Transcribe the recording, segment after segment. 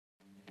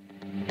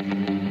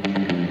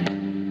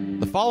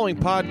following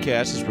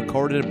podcast is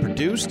recorded and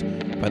produced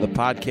by the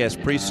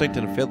Podcast Precinct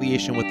in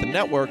affiliation with the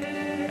network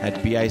at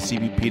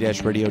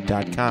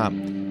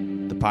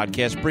bicbp-radio.com. The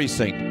Podcast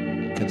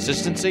Precinct.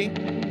 Consistency,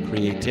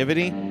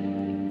 creativity,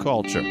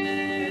 culture.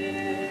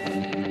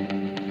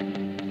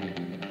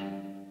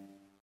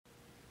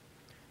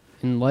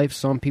 In life,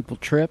 some people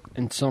trip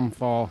and some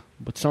fall,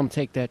 but some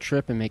take that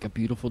trip and make a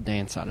beautiful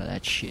dance out of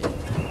that shit.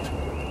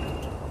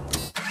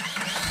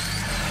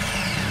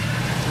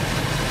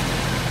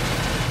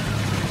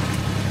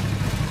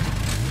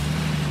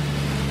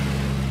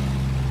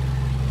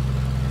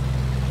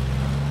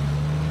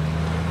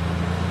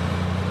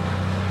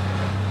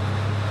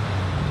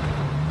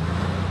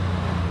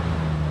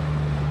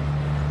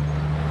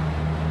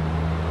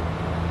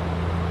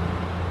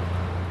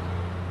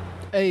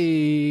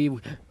 Hey,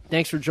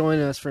 thanks for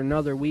joining us for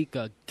another week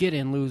of Get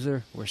In,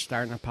 Loser. We're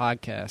starting a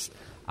podcast.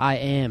 I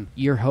am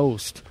your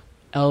host,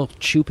 L.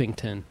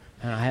 Choopington,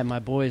 and I have my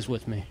boys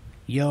with me.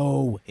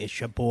 Yo, it's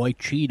your boy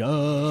Cheetah.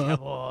 Your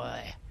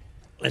boy.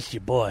 That's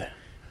your boy.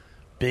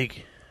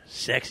 Big,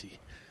 sexy,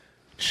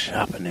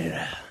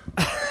 Chopinator.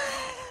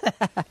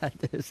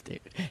 This dude.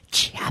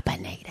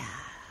 Chopinator.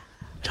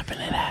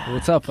 Chopinator.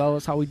 What's up,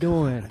 fellas? How we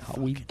doing? How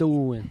we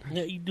doing?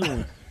 How you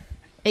doing?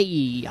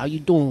 Hey, how you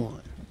doing?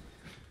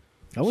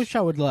 I wish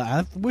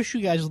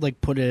you guys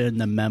would put it in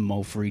the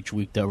memo for each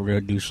week that we're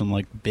gonna do some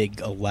big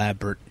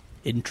elaborate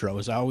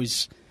intros.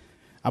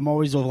 I'm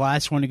always the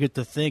last one to get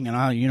the thing, and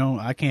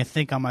I can't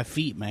think on my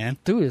feet, man.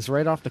 Dude, it's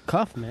right off the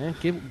cuff, man.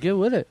 Get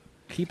with it.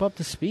 Keep up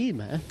the speed,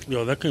 man.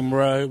 Yo, that came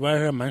right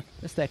here, man.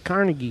 That's that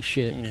Carnegie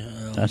shit.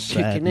 Yeah, That's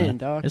kicking sad, in, man.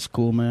 dog. It's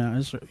cool,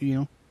 man.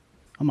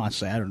 I'm not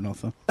sad or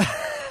nothing.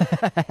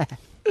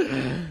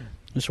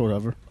 It's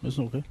whatever. It's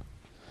okay.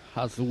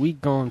 How's the week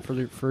going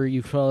for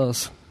you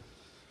fellas?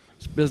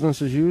 It's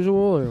business as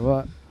usual or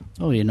what?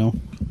 Oh,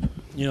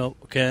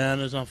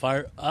 Canada's on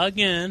fire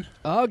again.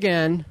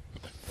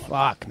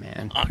 Fuck,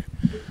 man.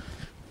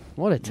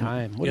 What a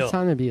time. What a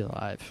time to be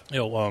alive. I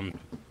was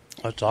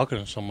talking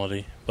to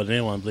somebody, but they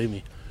didn't want to believe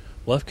me.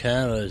 What if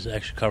Canada is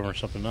actually covering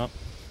something up?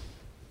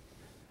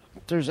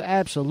 There's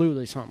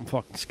absolutely something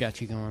fucking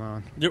sketchy going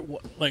on.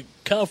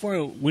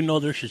 California, we know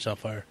their shit's on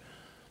fire.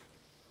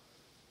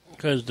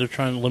 Because they're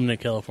trying to eliminate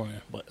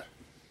California, but...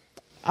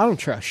 I don't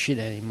trust shit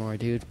anymore,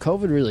 dude.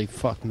 COVID really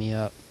fucked me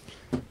up.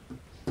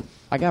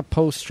 I got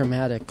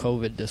post-traumatic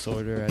COVID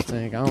disorder, I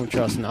think. I don't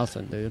trust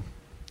nothing, dude.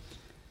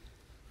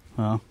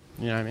 Well,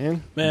 you know what I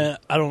mean? Man,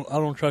 I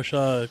don't trust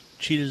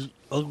Cheetah's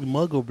ugly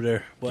mug over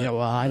there. But, yeah,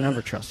 well, I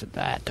never trusted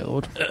that,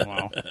 dude.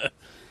 Wow. I'm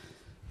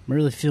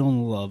really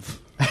feeling the love.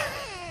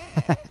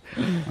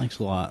 Thanks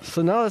a lot.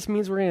 So now this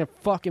means we're going to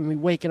fucking be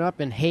waking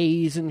up in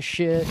haze and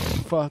shit.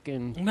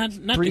 Fucking not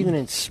breathing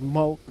in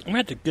smoke.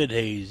 Not the good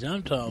haze.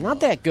 I'm talking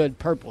Not that good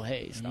purple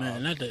haze, dog.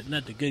 Man, not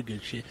the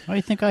good shit. How do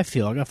you think I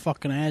feel? I got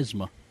fucking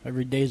asthma.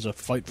 Every day's a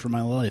fight for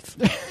my life.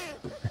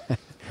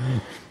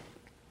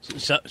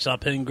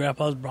 Stop hitting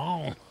Grandpa's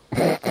bong.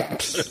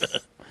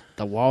 The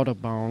water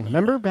bong.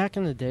 Remember back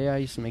in the day I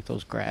used to make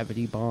those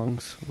gravity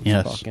bongs? With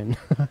yes. Fucking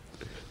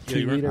Yeah,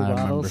 2-liter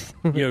bottles.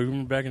 Yeah,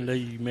 remember back in the day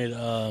you made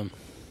the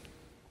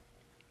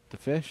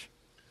fish?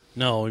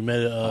 No, we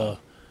made it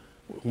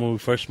when we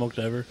first smoked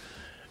ever.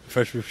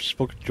 First we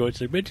smoked the joints,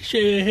 man, just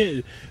shake your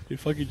head. We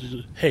fucking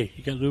just, hey,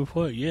 you got to do it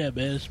for it? Yeah,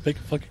 man, let's make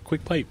a fucking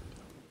quick pipe.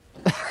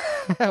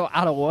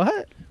 Out of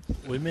what?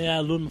 We made out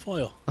of aluminum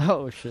foil.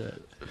 Oh,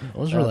 shit.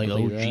 Those are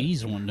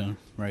OGs one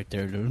right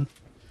there, dude.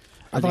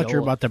 I thought you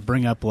were about to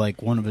bring up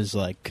one of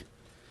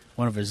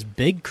his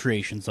big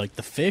creations, like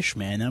the fish,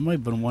 man. That might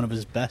have been one of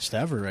his best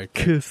ever, right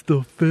there. Kiss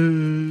the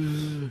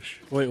fish.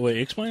 Wait,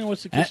 explain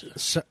what's the kiss.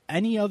 So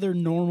any other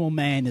normal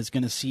man is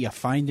going to see a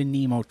Finding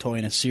Nemo toy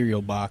in a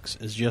cereal box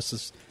as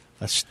just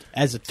as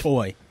a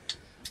toy.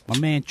 My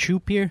man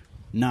Choop here,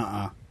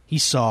 nuh-uh. He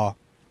saw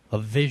a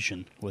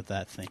vision with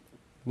that thing.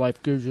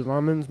 Life gives you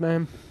lemons,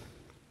 man.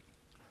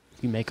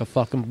 You make a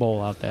fucking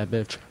bowl out that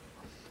bitch.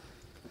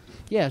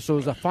 Yeah, so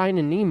it's a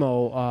Finding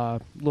Nemo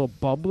little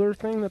bubbler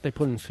thing that they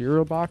put in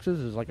cereal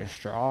boxes. There's like a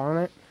straw on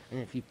it,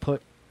 and if you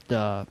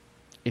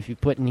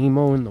put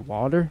Nemo in the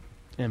water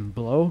and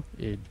blow,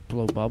 it'd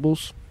blow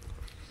bubbles.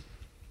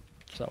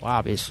 So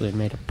obviously it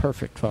made a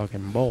perfect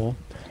fucking bowl.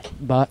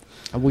 But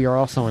we are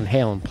also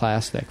inhaling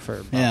plastic for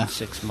about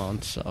 6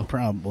 months, so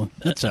probably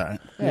that's all right.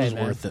 Hey, it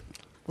was worth it.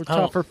 We're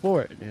tougher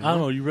for it. You know? I don't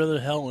know. You rather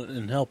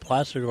inhale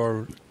plastic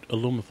or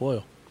aluminum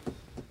foil?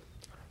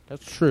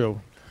 That's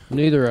true.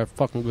 Neither are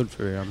fucking good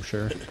for you, I'm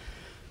sure.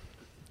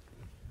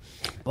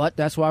 But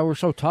that's why we're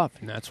so tough,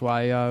 and that's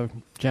why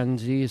Gen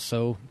Z is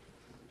so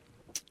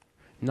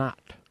not.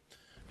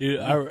 Dude,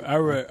 I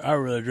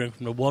rather drink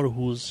from the water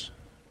hose.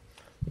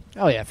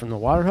 Oh, yeah, from the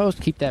water hose.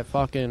 Keep that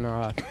fucking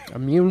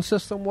immune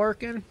system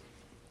working.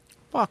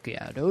 Fuck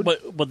yeah, dude.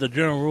 But the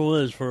general rule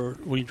is for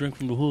when you drink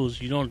from the hose,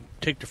 you don't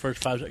take the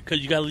first 5 seconds because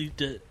you gotta leave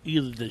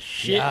either the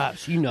shit,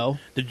 yes, you know,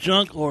 the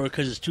junk, or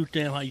because it's too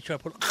damn hot. You try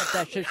to put let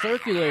that shit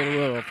circulate a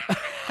little,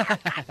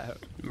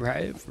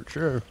 right? For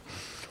sure.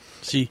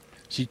 See,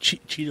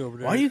 cheat over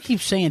there. Why do you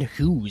keep saying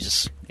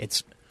who's?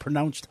 It's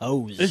pronounced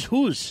hose. It's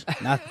who's.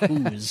 Not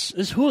who's.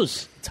 It's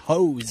who's. It's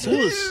hose.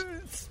 Who's.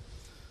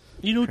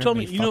 You know who told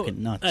me? Me You know,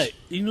 fucking nuts. hey,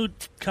 you know who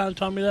kind of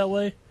taught me that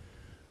way?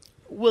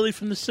 Willie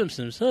from The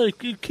Simpsons. Hey,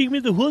 keep me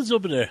the hoods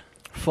over there.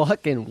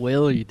 Fucking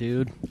Willie,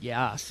 dude.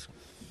 Yes.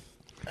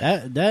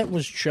 That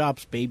was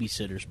Chop's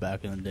babysitters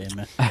back in the day,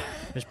 man.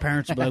 His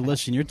parents would be like,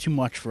 listen, you're too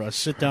much for us.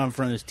 Sit down in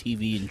front of this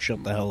TV and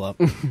shut the hell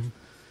up.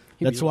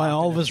 That's why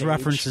all of his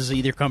references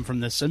either come from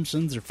The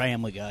Simpsons or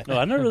Family Guy. No,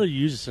 I never really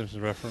used a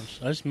Simpsons reference.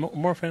 I just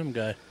more Family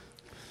Guy.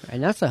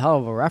 And that's a hell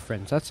of a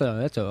reference. That's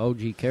a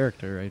OG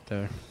character right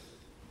there.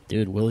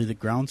 Dude, Willie the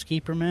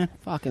groundskeeper, man.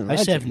 Fucking legend, I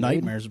used to have dude.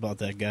 nightmares about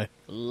that guy.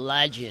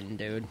 Legend,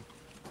 dude.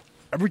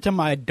 Every time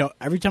I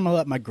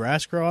let my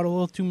grass grow out a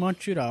little too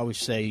much, dude, I always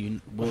say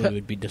Willie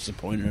would be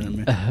disappointed in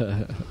me.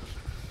 How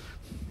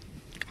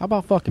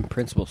about fucking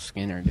Principal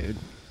Skinner, dude?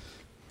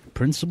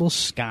 Principal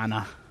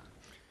Scana.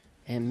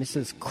 And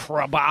Mrs.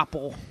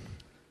 Crabapple.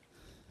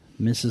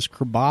 Mrs.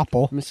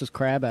 Crabapple. Mrs.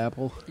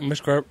 Crabapple.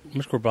 Miss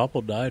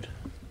Krabappel died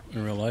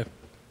in real life.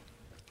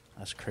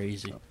 That's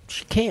crazy.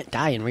 She can't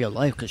die in real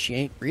life because she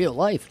ain't real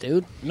life,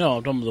 dude. No,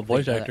 I'm talking about the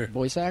voice actor.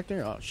 Voice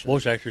actor? Oh, shit.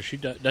 Voice actor. She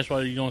died. That's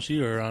why you don't see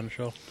her on the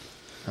show.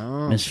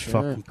 Oh, Miss shit.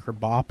 fucking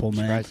Crabapple,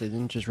 man. Surprised they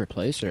didn't just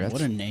replace her. That's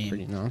What a name.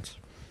 Pretty nuts.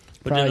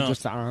 But Probably then,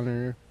 just to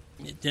honor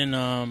her. Then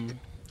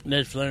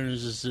Ned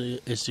Flanders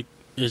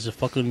is a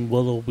fucking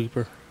willow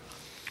weeper.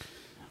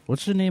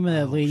 What's the name of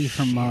that lady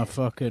from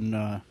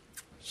fucking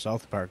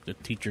South Park, the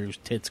teacher whose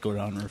tits go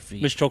down her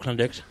feet? Miss Chokes on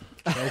Dicks.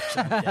 Chokes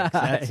on Dicks,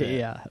 that's it.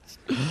 Yeah.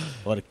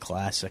 What a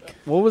classic.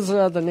 What was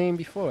the name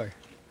before?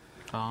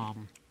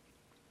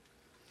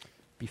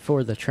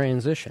 Before the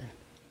transition.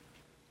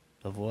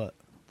 Of what?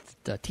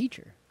 The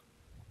teacher.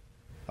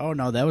 Oh,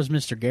 no, that was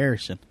Mr.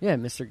 Garrison. Yeah,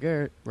 Mr.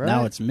 Garrett. Right?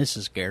 Now it's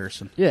Mrs.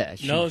 Garrison. Yeah.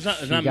 No, it's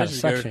not. It's not got a Mrs.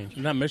 sex Garrison. change.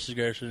 Not Mrs.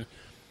 Garrison.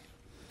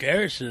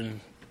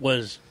 Garrison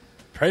was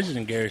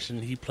President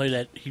Garrison. He played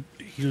that.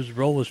 His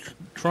role was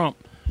Trump.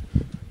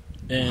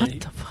 And What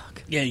the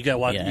fuck? Yeah, you gotta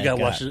watch. Yeah, you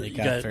gotta watch it. it. It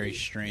got very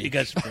strange. It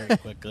got very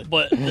quickly.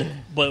 But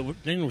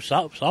then with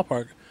South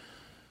Park,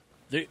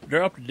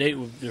 they're up to date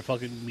with their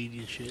fucking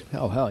media shit.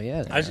 Oh hell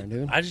yeah, they are,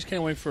 dude. I just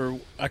can't wait for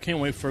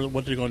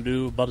what they're gonna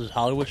do about this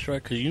Hollywood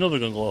strike because you know they're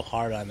gonna go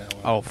hard on that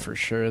one. Oh, for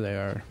sure they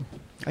are.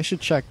 I should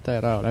check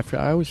that out.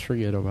 I always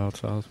forget about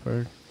South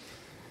Park.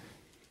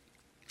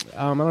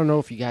 I don't know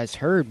if you guys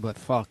heard, but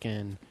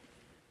fucking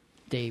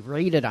they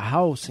raided a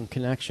house in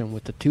connection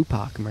with the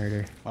Tupac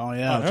murder. Oh,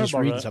 yeah, I heard was just about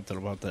reading that. something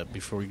about that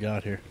before we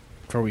got here.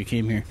 Before we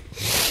came here.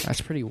 That's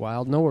pretty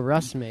wild. No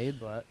arrests made,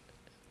 but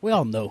We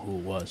all know who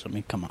it was. I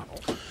mean, come on.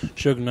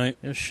 Suge Knight.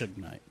 It was Suge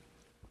Knight.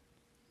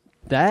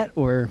 that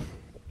or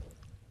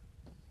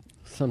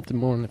something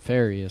more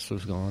nefarious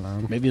was going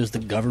on. Maybe it was the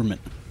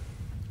government.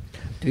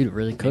 Dude, it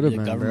really could Maybe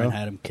have the been, government bro.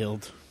 had him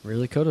killed.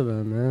 Really could have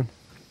been, man.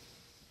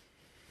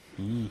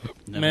 Never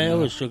Man, it know.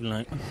 was Suge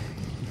Knight.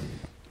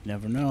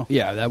 Never know.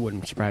 Yeah, that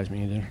wouldn't surprise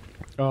me either.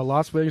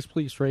 Las Vegas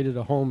police raided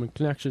a home in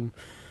connection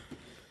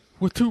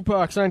with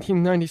Tupac's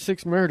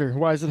 1996 murder.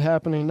 Why is it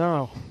happening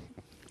now?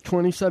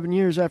 27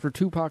 years after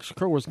Tupac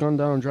Shakur was gunned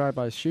down in a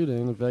drive-by shooting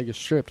in the Vegas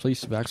Strip,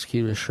 police have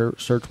executed a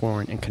search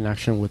warrant in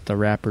connection with the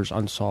rapper's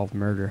unsolved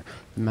murder.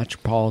 The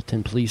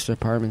Metropolitan Police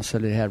Department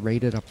said it had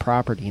raided a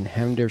property in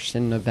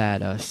Henderson,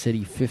 Nevada, a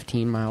city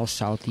 15 miles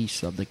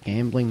southeast of the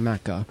gambling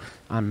mecca,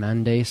 on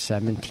Monday,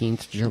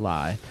 17th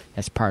July,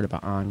 as part of an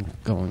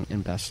ongoing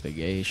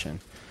investigation.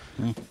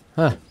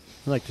 Huh. I'd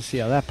like to see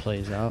how that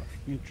plays out.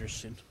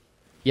 Interesting.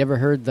 You ever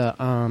heard the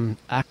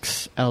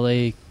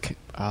ex-LA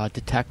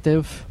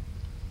detective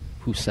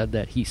who said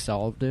that he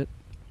solved it?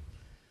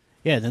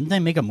 Yeah, didn't they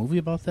make a movie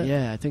about that?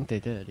 Yeah, I think they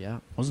did, yeah.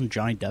 Wasn't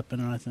Johnny Depp in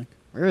it, I think?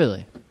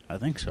 Really? I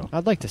think so.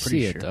 I'd like to Pretty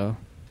see it, sure. though.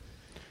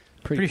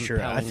 Pretty sure.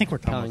 I compelling- think we're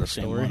talking about the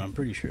same compelling one. I'm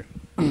pretty sure.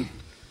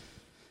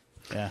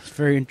 Yeah, it's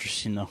very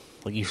interesting, though.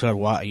 Like you said,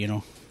 why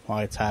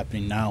it's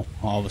happening now,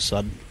 all of a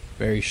sudden.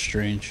 Very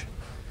strange.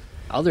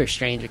 Other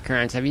strange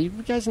occurrence. Have you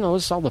guys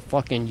noticed all the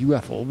fucking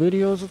UFO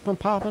videos that's been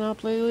popping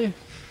up lately?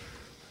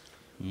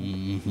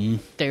 Mm-hmm.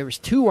 There was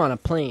two on a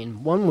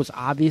plane. One was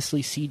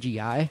obviously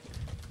CGI,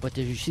 but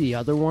did you see the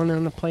other one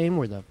on the plane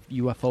where the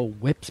UFO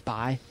whips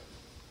by?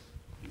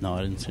 No,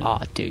 I didn't see Oh,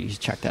 that. dude, you should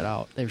check that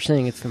out. They were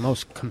saying it's the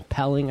most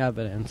compelling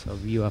evidence of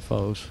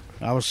UFOs.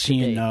 I was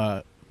seeing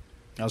date.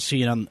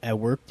 At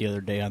work the other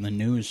day on the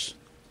news.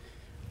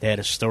 They had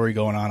a story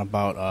going on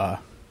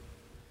about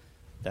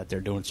that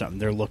they're doing something.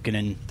 They're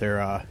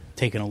they're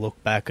taking a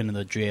look back into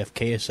the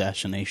JFK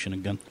assassination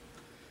again.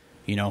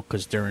 You know,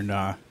 because during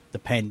the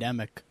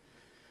pandemic,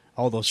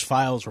 all those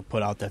files were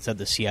put out that said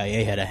the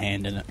CIA had a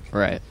hand in it.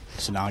 Right.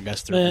 So now I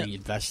guess they're Man,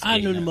 reinvestigating I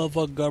knew the it.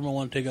 motherfucking government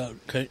wanted to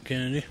take out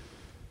Kennedy.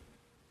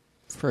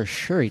 For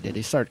sure he did.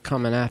 He started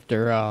coming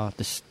after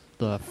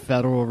the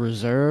Federal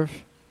Reserve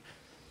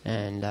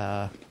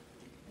and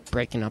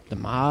breaking up the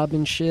mob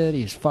and shit.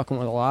 He's fucking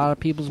with a lot of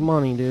people's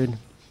money, dude.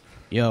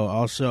 Yo,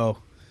 also,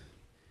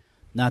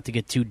 not to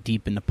get too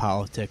deep into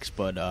politics,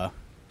 but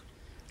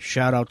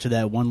Shout out to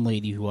that one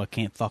lady who I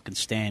can't fucking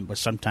stand, but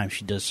sometimes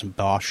she does some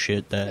boss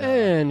shit. That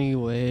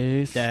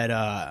Anyways. that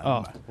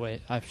oh,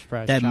 wait. I'm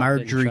surprised. that Chop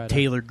Marjorie didn't try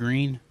Taylor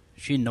Greene.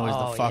 She annoys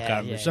the fuck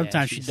out of me.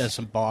 Sometimes she does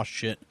some boss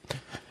shit.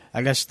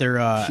 I guess they're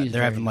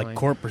having like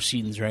court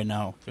proceedings right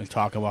now. They're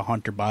talking about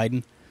Hunter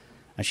Biden,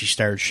 and she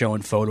started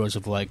showing photos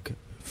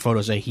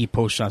that he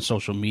posts on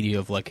social media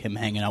of like him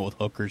hanging out with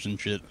hookers and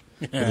shit,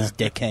 with his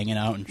dick hanging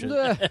out and shit.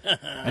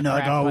 And they're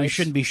like, "Oh, we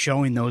shouldn't be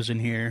showing those in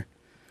here."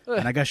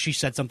 And I guess she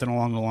said something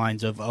along the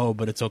lines of, "Oh,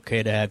 but it's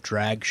okay to have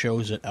drag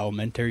shows at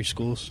elementary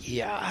schools."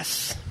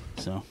 Yes.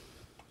 So,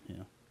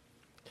 yeah,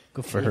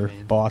 good for her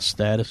boss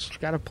status. You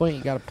got a point.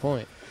 You got a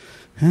point.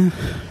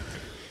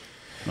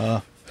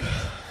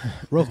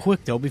 Real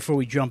quick though, before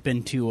we jump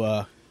into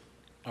our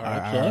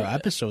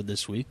episode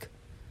this week,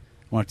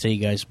 I want to tell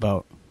you guys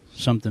about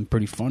something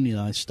pretty funny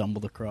that I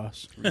stumbled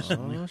across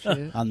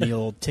recently on the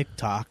old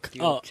TikTok.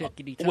 Wait,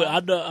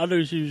 I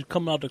know she was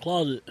coming out the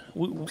closet.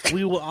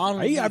 We were on.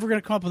 Are you ever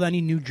gonna come up with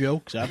any new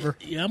jokes ever?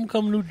 Yeah, I'm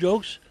coming with new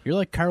jokes. You're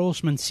like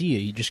Carlos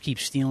Mencia. You just keep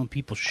stealing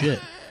people's shit.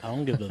 I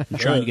don't give a and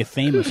trying to get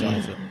famous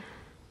off it.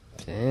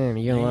 Damn,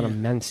 you gonna let a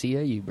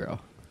Mencia you, bro?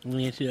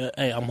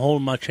 Hey, I'm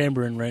holding my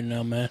chamber in right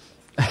now, man.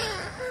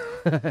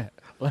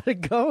 Let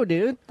it go,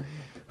 dude.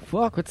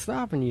 Fuck, what's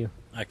stopping you?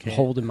 I can't.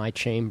 Holding my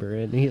chamber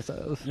in, he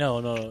says.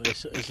 No,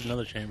 it's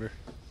another chamber.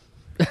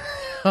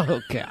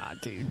 Oh, God,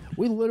 dude.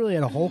 We literally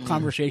had a whole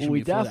conversation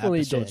before the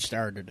episode did.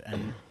 started,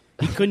 and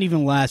he couldn't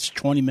even last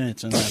 20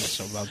 minutes in the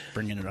episode without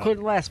bringing it up.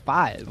 Couldn't last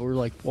 5. We're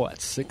like,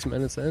 what, 6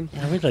 minutes in?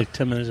 Yeah, we're like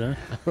 10 minutes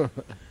in.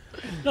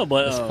 No,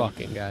 but... This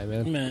fucking guy,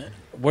 man. Man,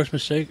 worst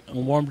mistake on a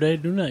warm day,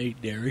 do not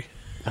eat dairy.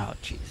 Oh,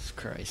 Jesus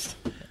Christ.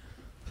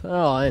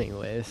 Oh,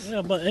 anyways.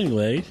 Yeah, but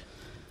anyways.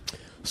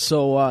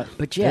 So,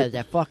 but yeah,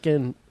 that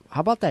fucking... How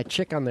about that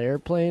chick on the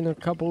airplane a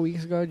couple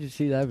weeks ago? Did you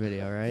see that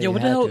video, right? Yeah,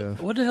 what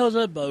the hell is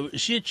that about?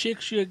 Is she a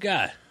chick? She a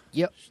guy?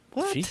 Yep.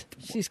 What?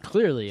 She's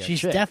clearly a chick.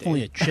 She's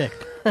definitely dude. a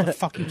chick. What the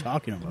fuck are you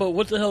talking about? But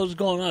what the hell is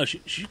going on?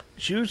 She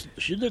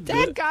looked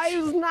that good. guy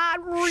is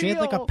not real. She had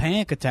like a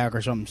panic attack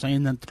or something,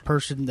 saying that the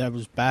person that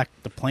was back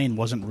the plane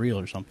wasn't real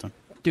or something.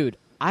 Dude,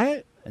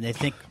 and they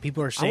think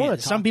people are saying...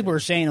 Some people are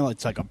saying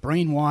it's like a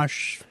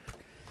brainwash,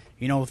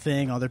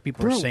 thing. Other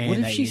people are saying what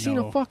if that, she's seen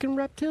a fucking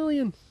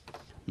reptilian?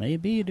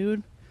 Maybe,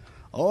 dude.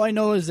 All I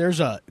know is there's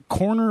a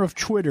corner of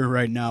Twitter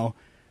right now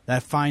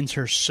that finds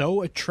her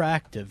so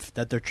attractive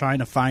that they're trying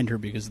to find her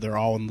because they're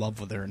all in love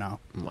with her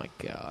now. Oh, my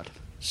God.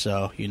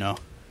 So,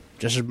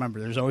 just remember,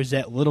 there's always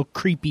that little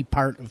creepy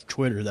part of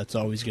Twitter that's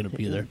always going to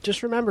be there.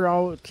 Just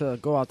remember to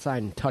go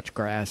outside and touch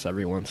grass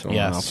every once in a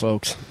while,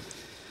 folks.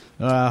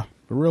 But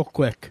real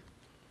quick,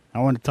 I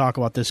want to talk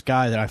about this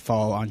guy that I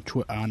follow on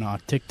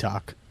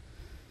TikTok.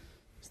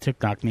 His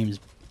TikTok name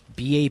is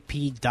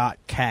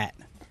BAP.cat.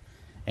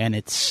 And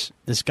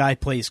this guy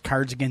plays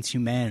Cards Against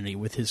Humanity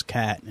with his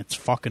cat, and it's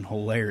fucking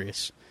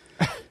hilarious.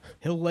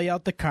 He'll lay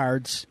out the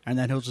cards, and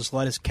then he'll just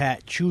let his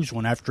cat choose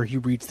one after he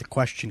reads the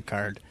question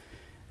card.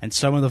 And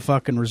some of the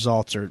fucking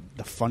results are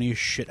the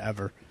funniest shit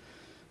ever.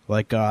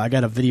 Like, I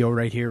got a video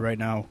right here, right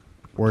now,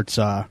 where it's...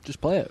 Just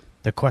play it.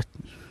 The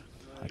question...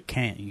 I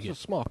can't. It's a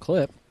small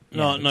clip.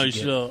 No, you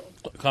should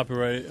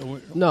copyright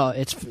it. No,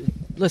 it's...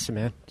 Listen,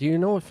 man, do you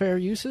know what fair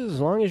use is? As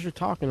long as you're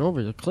talking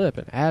over the clip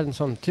and adding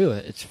something to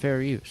it, it's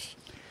fair use.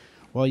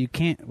 Well, you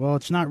can't... Well,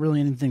 it's not really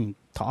anything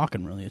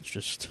talking, really. It's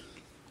just...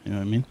 You know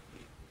what I mean?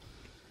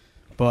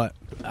 But...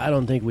 I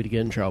don't think we'd get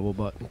in trouble,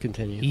 but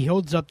continue. He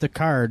holds up the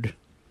card,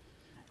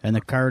 and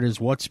the card is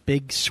what's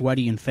big,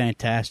 sweaty, and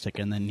fantastic,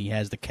 and then he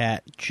has the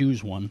cat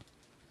choose one.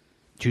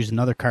 Choose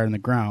another card on the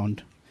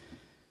ground,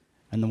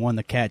 and the one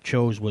the cat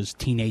chose was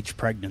teenage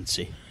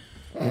pregnancy.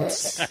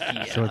 Yes.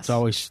 So it's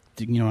always...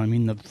 You know what I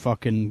mean? The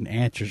fucking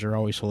answers are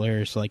always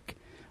hilarious. Like,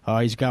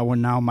 he's got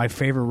one now. My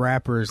favorite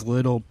rapper is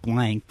Little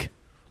Blank.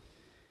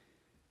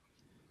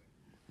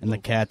 And the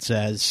cat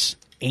says,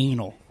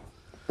 anal.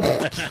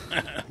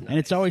 And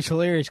it's always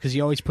hilarious because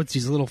he always puts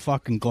these little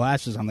fucking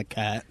glasses on the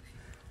cat.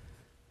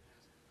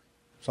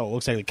 So it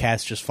looks like the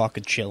cat's just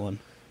fucking chilling.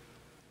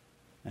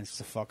 That's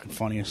the fucking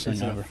funniest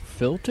thing ever.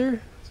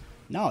 Filter?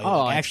 No,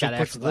 he actually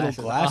puts little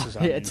glasses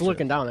on. It's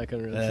looking down. I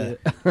couldn't really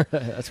see it.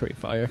 That's pretty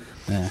fire.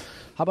 Yeah.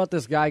 How about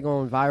this guy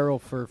going viral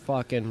for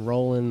fucking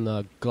rolling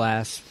the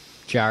glass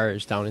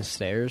jars down his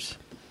stairs?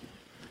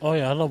 Oh,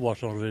 yeah, I love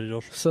watching those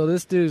videos. So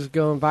this dude's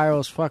going viral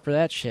as fuck for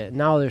that shit.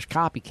 Now there's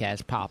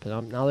copycats popping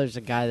up. Now there's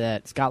a guy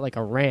that's got like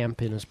a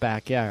ramp in his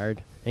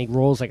backyard, and he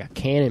rolls like a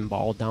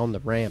cannonball down the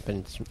ramp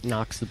and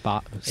knocks the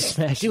bottom.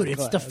 Dude,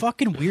 it's the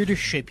fucking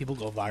weirdest shit people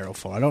go viral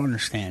for. I don't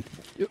understand.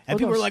 And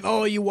people are like,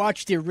 oh, you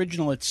watched the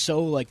original. It's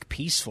so, like,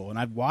 peaceful. And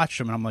I've watched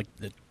them, and I'm like,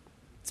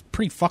 it's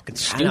pretty fucking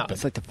stupid. I know,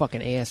 it's like the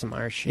fucking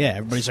ASMR shit. Yeah,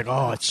 everybody's like,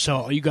 oh, it's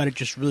so... You got to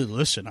just really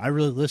listen. I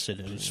really listened.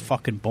 It was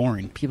fucking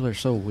boring. People are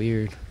so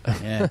weird.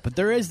 Yeah, but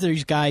there's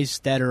these guys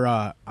that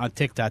are on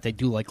TikTok. They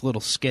do, like,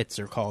 little skits.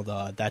 They're called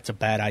That's a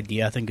Bad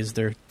Idea, I think is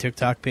their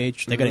TikTok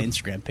page. They got an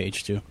Instagram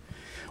page, too.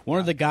 One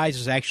of the guys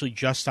is actually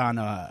just on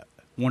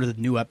one of the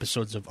new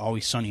episodes of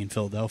Always Sunny in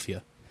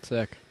Philadelphia.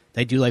 Sick.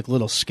 They do like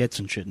little skits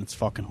and shit, and it's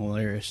fucking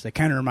hilarious. They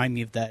kind of remind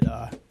me of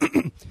that.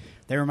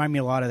 They remind me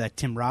a lot of that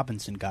Tim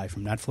Robinson guy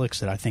from Netflix,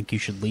 that I Think You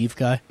Should Leave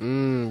guy.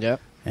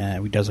 Yep.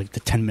 He does like the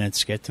 10-minute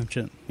skits and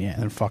shit. Yeah,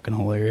 they're fucking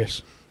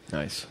hilarious.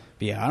 Nice.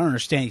 But yeah, I don't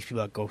understand these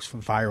people that go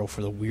viral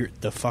for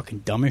the fucking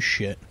dumbest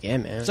shit. Yeah,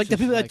 man. It's like the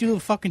people that do the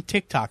fucking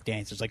TikTok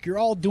dances. Like, you're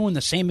all doing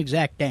the same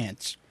exact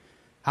dance.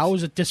 How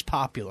is it this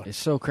popular? It's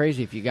so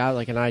crazy. If you got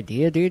like an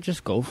idea, dude,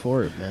 just go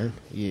for it, man.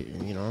 You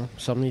know,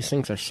 some of these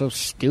things are so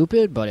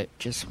stupid, but it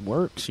just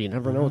works. You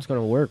never know what's going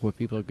to work, what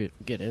people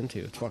get into.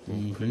 It's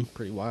fucking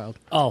pretty wild.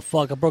 Oh,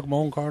 fuck. I broke my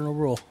own cardinal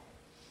rule.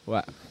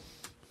 What?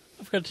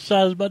 I forgot the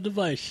size of my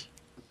device.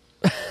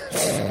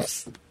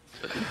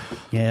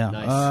 Yeah.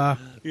 Nice.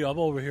 I'm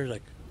over here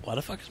like, why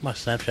the fuck is my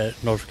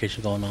Snapchat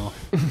notification going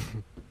off?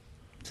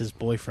 It's his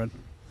boyfriend.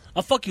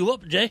 I'll fuck you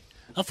up, Jay.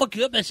 I'll fuck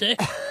you up, S.A.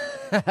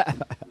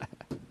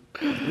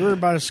 You were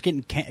about us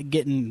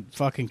getting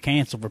fucking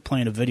canceled for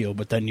playing a video,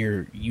 but then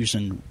you're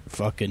using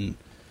fucking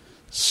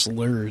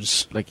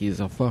slurs. Like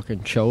he's a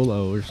fucking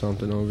cholo or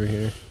something over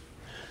here.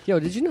 Yo,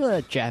 did you know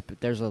that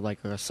there's a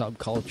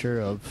subculture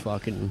of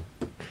fucking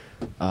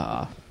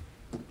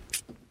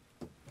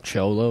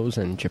cholos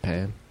in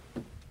Japan?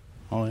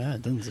 Oh yeah,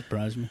 it doesn't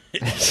surprise me.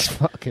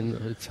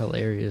 It's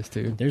hilarious,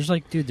 dude. There's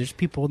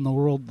people in the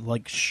world,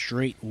 like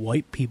straight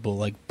white people,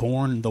 like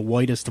born the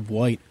whitest of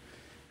white,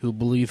 who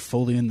believe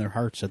fully in their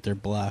hearts that they're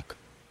black.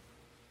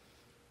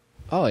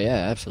 Oh yeah,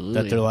 absolutely.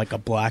 That they're like a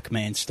black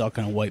man stuck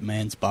in a white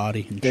man's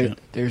body and shit.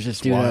 There's this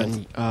dude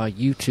on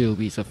YouTube.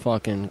 He's a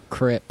fucking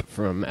Crip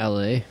from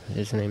L.A.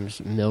 His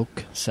name's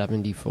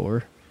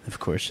Milk74. Of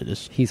course it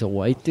is. He's a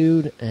white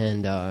dude,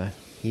 and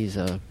he's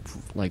a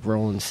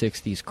rolling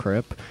 60s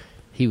Crip.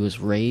 He was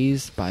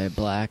raised by a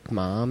black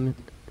mom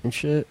and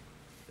shit.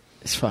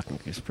 It's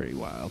pretty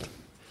wild.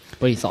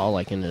 But he's all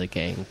like into the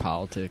gang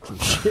politics and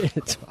shit.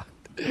 It's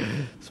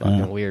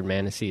fucking weird,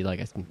 man, to see like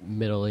a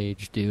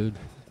middle-aged dude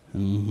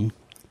into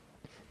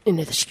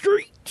the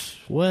streets.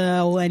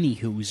 Well, any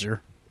hooser.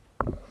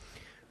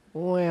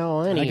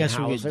 Well, any I guess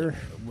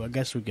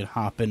we could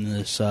hop into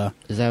this.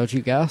 Is that what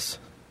you guess?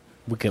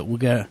 We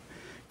got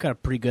a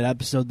pretty good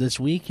episode this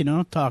week. You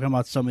know, talking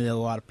about somebody that a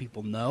lot of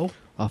people know.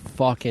 A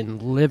fucking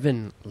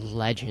living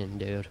legend,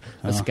 dude.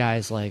 This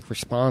guy's like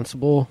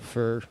responsible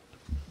for.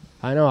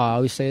 I know I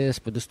always say this,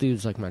 but this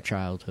dude's like my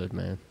childhood,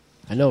 man.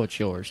 I know it's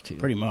yours too.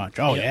 Pretty much.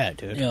 Oh yeah,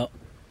 dude.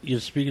 Yeah.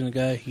 Speaking of the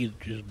guy, he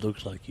just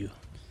looks like you.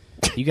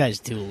 You guys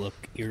do look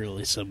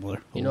eerily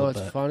similar. You know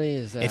what's funny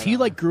is that if he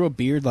grew a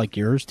beard like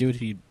yours, dude,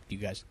 you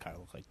guys kind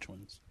of look like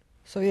twins.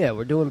 So yeah,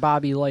 we're doing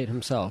Bobby Light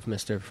himself,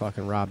 Mr.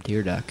 fucking Rob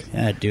Dyrdek.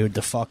 Yeah, dude,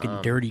 the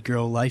fucking dirty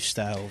girl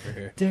lifestyle over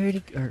here.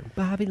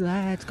 Bobby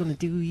Light's gonna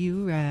do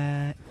you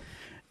right.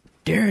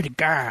 Dirty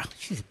girl.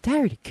 She's a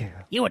dirty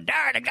girl. You a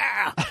dirty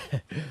girl.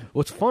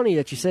 What's funny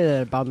that you say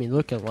that about me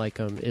looking like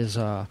him is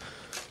I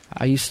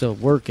used to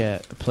work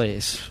at a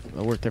place.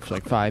 I worked there for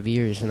like 5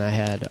 years, and I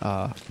had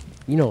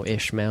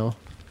Ishmael,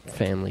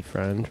 family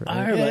friend. Right?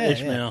 I heard about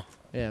Ishmael.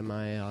 Yeah,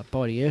 my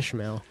buddy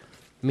Ishmael.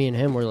 Me and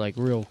him were like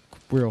real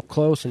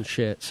close and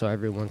shit, so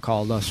everyone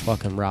called us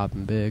fucking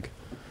Robbing Big.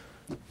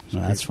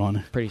 That's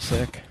funny. Pretty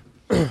sick.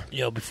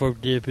 Yo, before we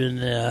dip in,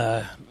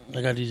 I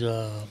got these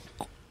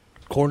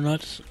corn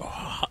nuts.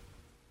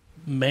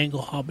 Mango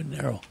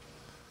habanero.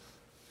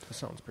 That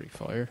sounds pretty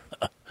fire.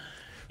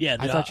 Yeah,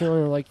 I thought you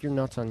only liked your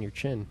nuts on your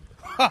chin.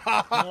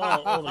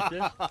 oh, like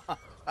this?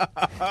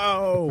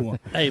 Oh.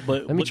 Hey,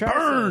 but Let me try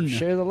burn.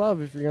 Share the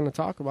love if you're going to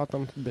talk about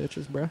them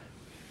bitches, bro.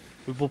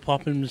 We both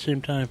pop in at the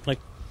same time. Like,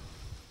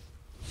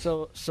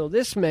 So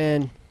this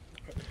man...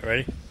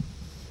 ready?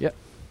 Yep.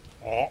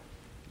 Oh.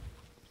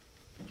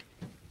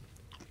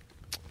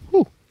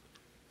 Whew.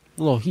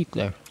 A little heat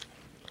there.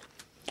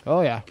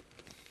 Oh, yeah.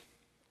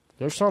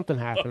 There's something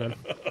happening.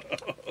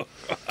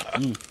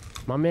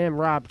 My man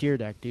Rob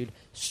Dyrdek, dude.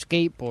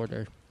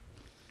 Skateboarder.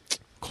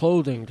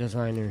 Clothing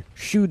designer.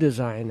 Shoe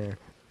designer.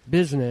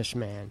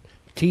 Businessman.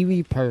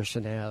 TV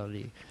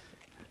personality.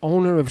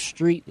 Owner of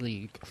Street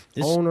League.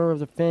 Owner of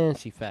the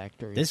Fantasy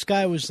Factory. This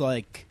guy was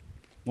like...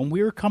 When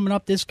we were coming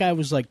up, this guy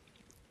was like...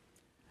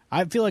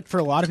 I feel like for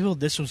a lot of people,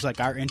 this was like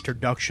our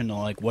introduction to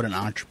like what an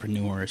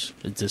entrepreneur is.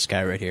 It's this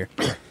guy right here.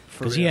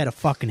 Because he had a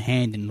fucking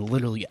hand in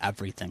literally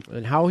everything.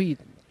 And how he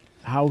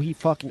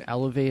fucking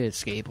elevated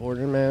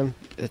skateboarding, man,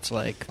 it's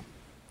like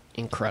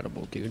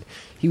incredible, dude.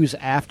 He was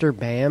after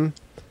BAM,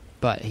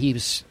 but he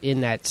was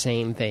in that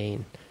same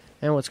vein.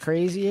 And what's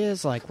crazy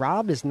is, like,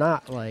 Rob is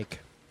not like...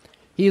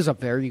 He is a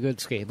very good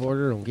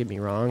skateboarder, don't get me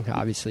wrong.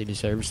 Obviously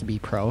deserves to be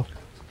pro.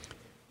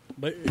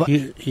 But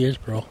he is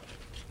pro.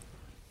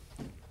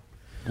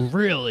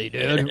 Really,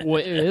 dude?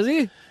 What, is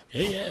he?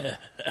 Yeah.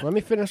 Let me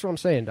finish what I'm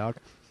saying, dog.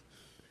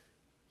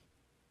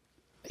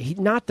 He's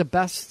not the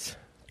best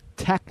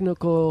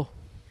technical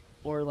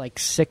or, like,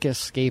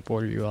 sickest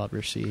skateboarder you'll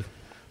ever see.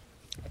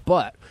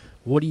 But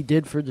what he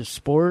did for the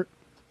sport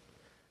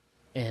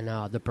and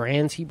the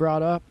brands he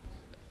brought up,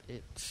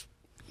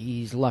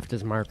 he's left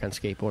his mark on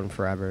skateboarding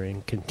forever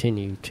and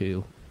continue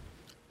to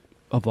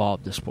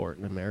evolve the sport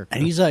in America.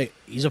 And he's a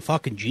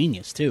fucking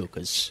genius, too,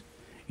 because...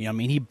 You know what I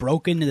mean? He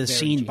broke into the Very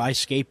scene cheap. by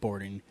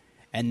skateboarding,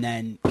 and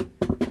then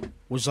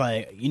was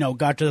like,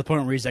 got to the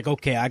point where he's like,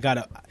 okay,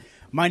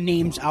 my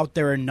name's out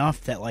there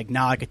enough that like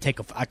now I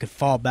could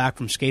fall back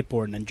from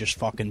skateboarding and just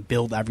fucking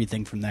build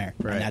everything from there.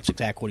 Right. And that's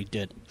exactly what he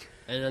did.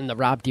 And then the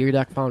Rob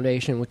Dyrdek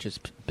Foundation, which is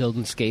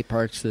building skate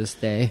parks to this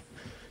day.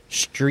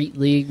 Street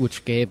League,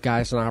 which gave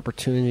guys an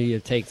opportunity to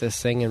take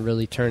this thing and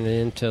really turn it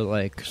into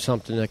like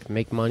something that can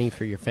make money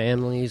for your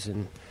families,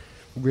 and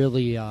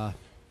really, I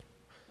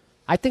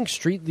think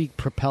Street League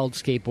propelled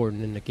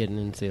skateboarding into getting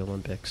into the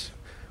Olympics.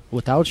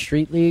 Without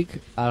Street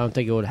League, I don't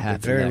think it would have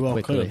happened Very that well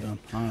quickly. could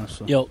have done,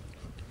 honestly. Yo,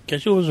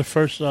 guess who was the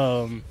first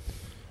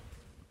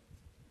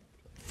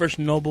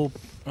noble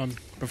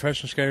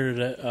professional skater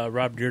that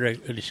Rob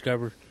Dyrdek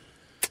discovered?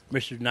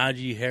 Mr.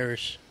 Najee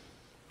Harris.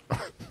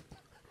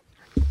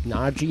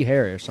 Najee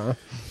Harris, huh?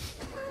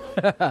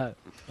 I don't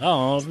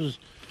know. It was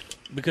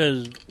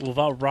because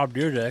without Rob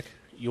Dyrdek,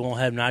 you won't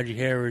have Najee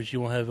Harris,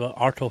 you won't have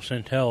Arto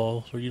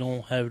Santel, so you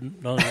don't have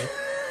none of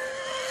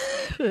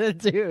it.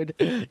 Dude,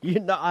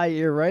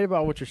 you're right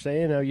about what you're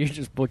saying. Now you're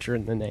just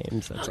butchering the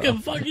names. That's all.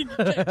 Fucking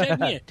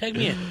tag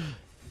me in.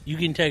 You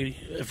can tag me.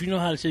 If you know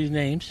how to say these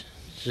names,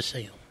 just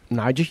say them.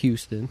 Nigel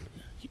Houston.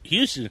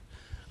 Houston.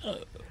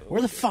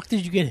 Where the fuck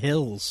did you get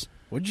Hills?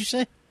 What'd you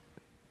say?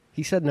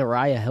 He said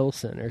Nariah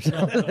Hilson or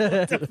something.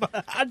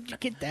 How'd you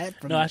get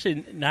that from? No, I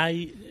said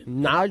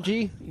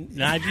Najee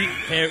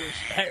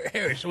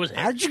Harris. Was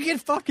How'd you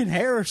get fucking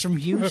Harris from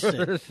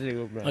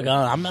Houston? Like,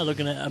 I'm not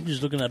looking at. I'm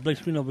just looking at Blake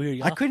screen over here.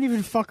 Y'all. I couldn't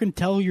even fucking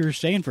tell what you were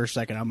saying for a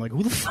second. I'm like,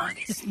 who the fuck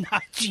is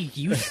Najee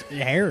Houston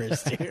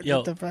Harris, dude? Yo,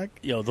 what the fuck?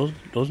 Yo,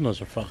 those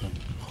nuts are fucking.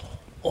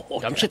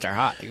 Them shits are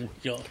hot, dude.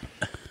 Yo,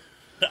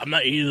 I'm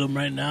not eating them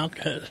right now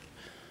because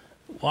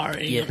why?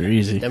 Yeah. They're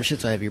easy. Them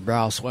shits will have your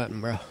brow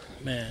sweating, bro.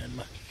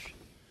 Man.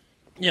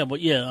 Yeah,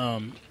 but yeah,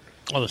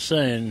 I was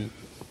saying,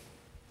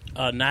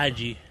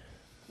 Najee.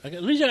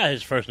 At least I got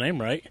his first name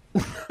right.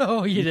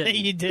 Oh, you did.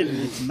 You didn't.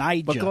 It's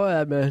Nigel. But go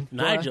ahead, man.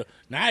 Nigel.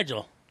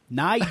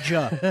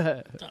 Nigel.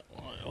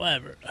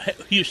 Whatever.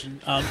 Houston.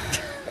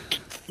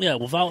 Yeah,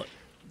 without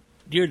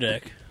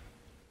Dyrdek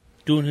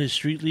doing his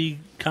Street League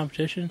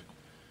competition,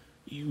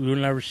 you will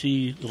never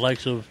see the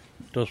likes of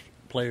those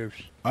players.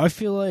 I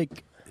feel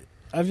like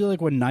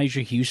when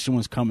Nigel Houston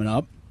was coming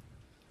up,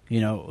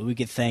 we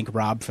could thank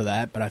Rob for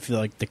that, but I feel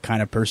like the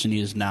kind of person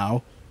he is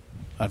now,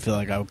 I feel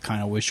like I would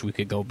kind of wish we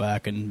could go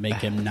back and make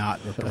him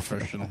not a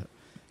professional.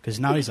 Because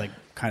now he's like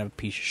kind of a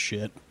piece of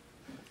shit.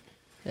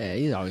 Yeah,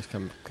 he's always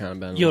kind of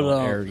been a Yo,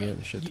 little arrogant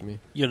and shit to me.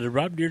 Yeah, did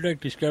Rob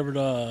Dyrdek discovered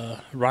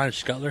Ryan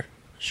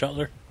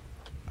Schuttler?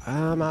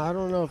 I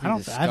don't know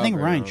if I think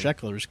Ryan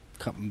Sheckler's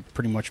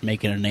pretty much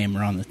making a name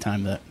around the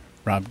time that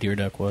Rob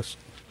Dyrdek was.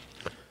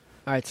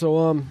 All right,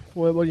 so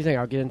what do you think?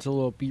 I'll get into a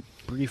little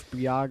brief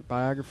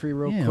biography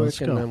real quick, let's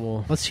go. and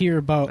then let's hear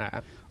about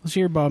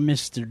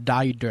Mr.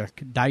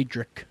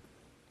 D.Y.R.D.E.K.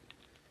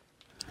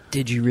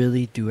 Did you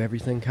really do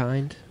everything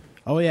kind?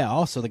 Oh yeah.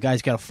 Also, the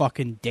guy's got a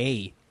fucking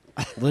day,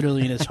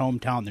 literally in his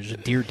hometown. There's a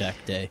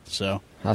Dyrdek Day. So